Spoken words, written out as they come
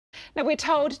Now, we're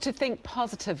told to think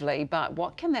positively, but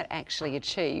what can that actually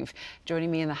achieve?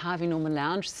 Joining me in the Harvey Norman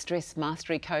Lounge, stress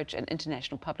mastery coach and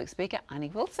international public speaker,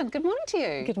 Arnie Wilson. Good morning to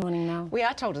you. Good morning, Mel. We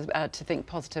are told to think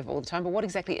positive all the time, but what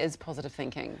exactly is positive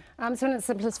thinking? So in its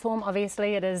simplest form,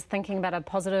 obviously, it is thinking about a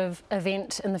positive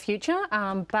event in the future,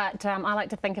 but I like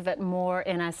to think of it more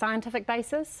in a scientific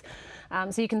basis.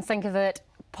 So you can think of it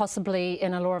possibly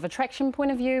in a law of attraction point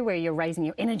of view, where you're raising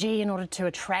your energy in order to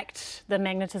attract the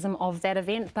magnetism of that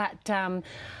event. But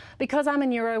because I'm a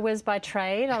neuro whiz by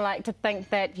trade, I like to think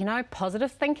that, you know,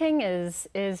 positive thinking is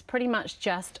pretty much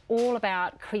just all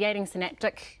about creating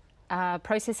synaptic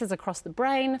processes across the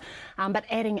brain, but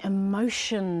adding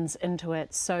emotions into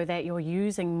it so that you're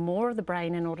using more of the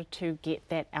brain in order to get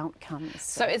that outcome.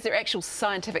 So is there actual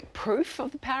scientific proof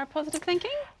of the power of positive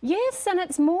thinking? Yes, and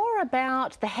it's more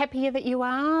about the happier that you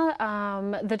are,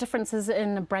 the differences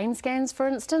in brain scans, for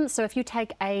instance. So if you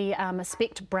take a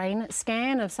SPECT brain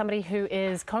scan of somebody who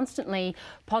is constantly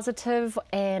positive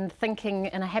and thinking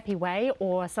in a happy way,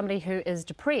 or somebody who is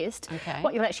depressed,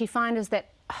 what you'll actually find is that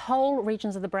whole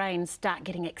regions of the brain start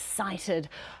getting excited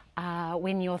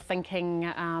when you're thinking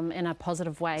in a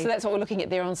positive way. So that's what we're looking at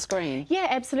there on screen? Yeah,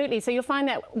 absolutely. So you'll find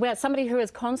that where somebody who is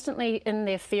constantly in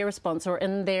their fear response or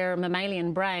in their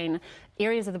mammalian brain,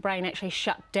 areas of the brain actually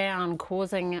shut down,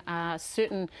 causing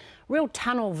certain real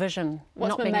tunnel vision.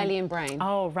 What's mammalian brain?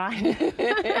 Oh, right.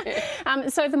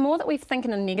 So the more that we think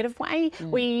in a negative way,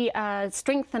 we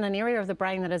strengthen an area of the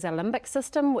brain that is our limbic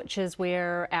system, which is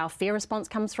where our fear response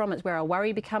comes from. It's where our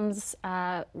worry becomes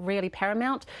really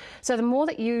paramount. So the more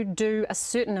that you do a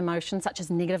certain emotion, such as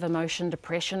negative emotion,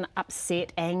 depression,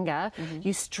 upset, anger,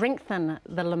 you strengthen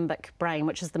the limbic brain,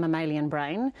 which is the mammalian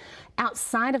brain.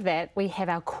 Outside of that, we have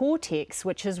our cortex,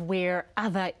 which is where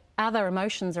other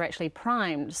emotions are actually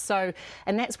primed. So,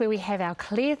 and that's where we have our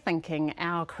clear thinking,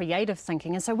 our creative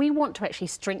thinking. And so we want to actually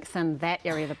strengthen that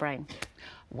area of the brain.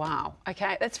 Wow.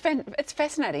 Okay, it's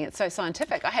fascinating. It's so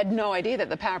scientific. I had no idea that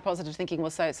the power of positive thinking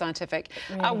was so scientific.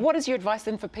 What is your advice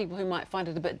then for people who might find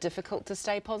it a bit difficult to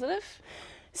stay positive?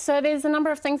 So there's a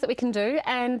number of things that we can do,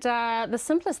 and the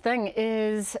simplest thing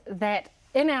is that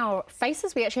in our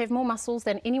faces, we actually have more muscles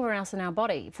than anywhere else in our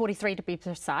body, 43 to be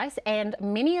precise, and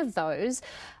many of those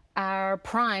are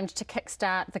primed to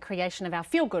kickstart the creation of our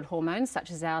feel-good hormones,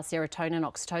 such as our serotonin,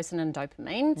 oxytocin and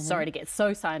dopamine. Sorry to get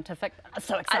so scientific. I'm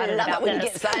so excited about this. I love it when you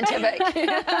get scientific.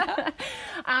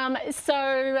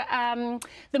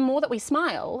 The more that we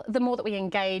smile, the more that we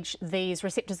engage these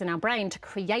receptors in our brain to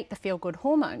create the feel-good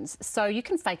hormones. So you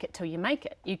can fake it till you make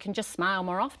it. You can just smile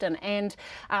more often. And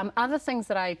other things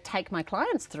that I take my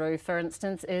clients through, for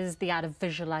instance, is the art of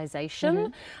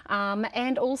visualization,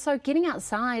 and also getting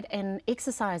outside and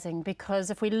exercising.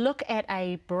 Because if we look at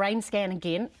a brain scan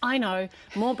again, I know,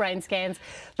 more brain scans,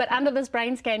 but under this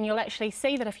brain scan you'll actually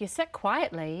see that if you sit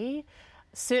quietly,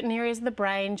 certain areas of the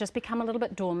brain just become a little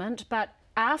bit dormant, but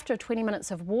after 20 minutes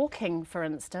of walking, for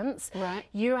instance,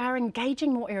 you are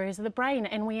engaging more areas of the brain,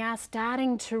 and we are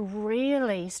starting to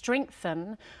really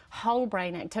strengthen whole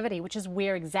brain activity, which is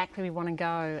where exactly we want to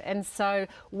go. And so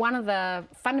one of the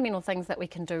fundamental things that we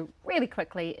can do really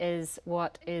quickly is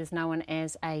what is known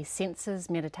as a senses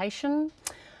meditation,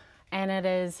 and it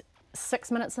is 6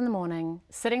 minutes in the morning,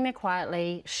 sitting there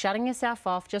quietly, shutting yourself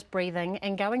off, just breathing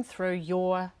and going through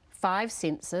your 5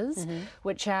 senses,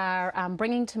 which are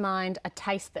bringing to mind a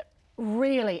taste that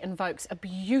really invokes a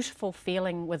beautiful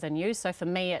feeling within you. So for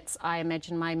me, it's, I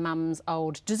imagine my mum's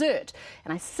old dessert,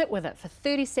 and I sit with it for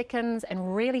 30 seconds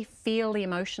and really feel the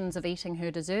emotions of eating her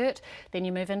dessert. Then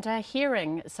you move into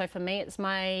hearing. So for me, it's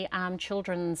my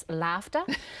children's laughter,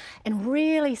 and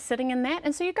really sitting in that.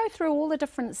 And so you go through all the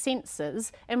different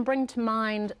senses and bring to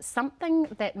mind something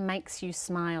that makes you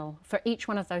smile for each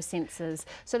one of those senses.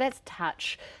 So that's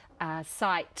touch,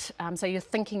 sight, so you're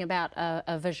thinking about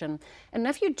a vision. And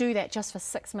if you do that just for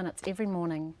 6 minutes every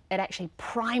morning, it actually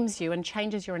primes you and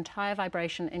changes your entire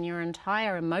vibration and your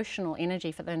entire emotional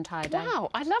energy for the entire day.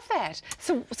 Wow, I love that.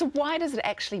 So why does it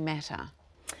actually matter?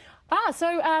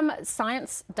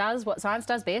 Science does what science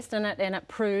does best, and it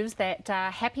proves that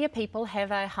happier people have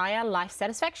a higher life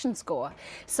satisfaction score.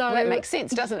 So well, that makes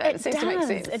sense, doesn't it? It seems to make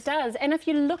sense. It does. And if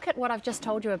you look at what I've just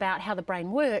told you about how the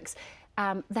brain works,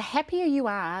 the happier you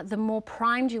are, the more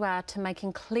primed you are to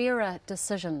making clearer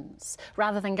decisions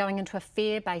rather than going into a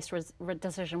fear-based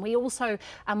decision. We also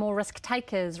are more risk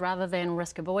takers rather than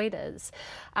risk avoiders.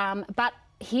 But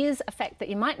here's a fact that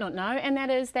you might not know, and that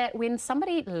is that when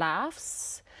somebody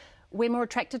laughs, we're more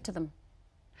attracted to them.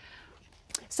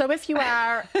 So if you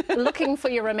are looking for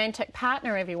your romantic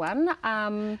partner, everyone,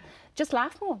 just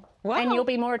laugh more. Wow. And you'll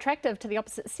be more attractive to the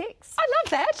opposite sex. I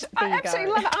love that. I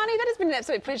absolutely love it. Arnie, that has been an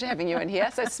absolute pleasure having you in here.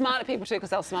 So smile at people too, because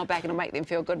they'll smile back and it'll make them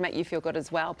feel good, make you feel good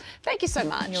as well. Thank you so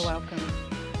much. You're welcome.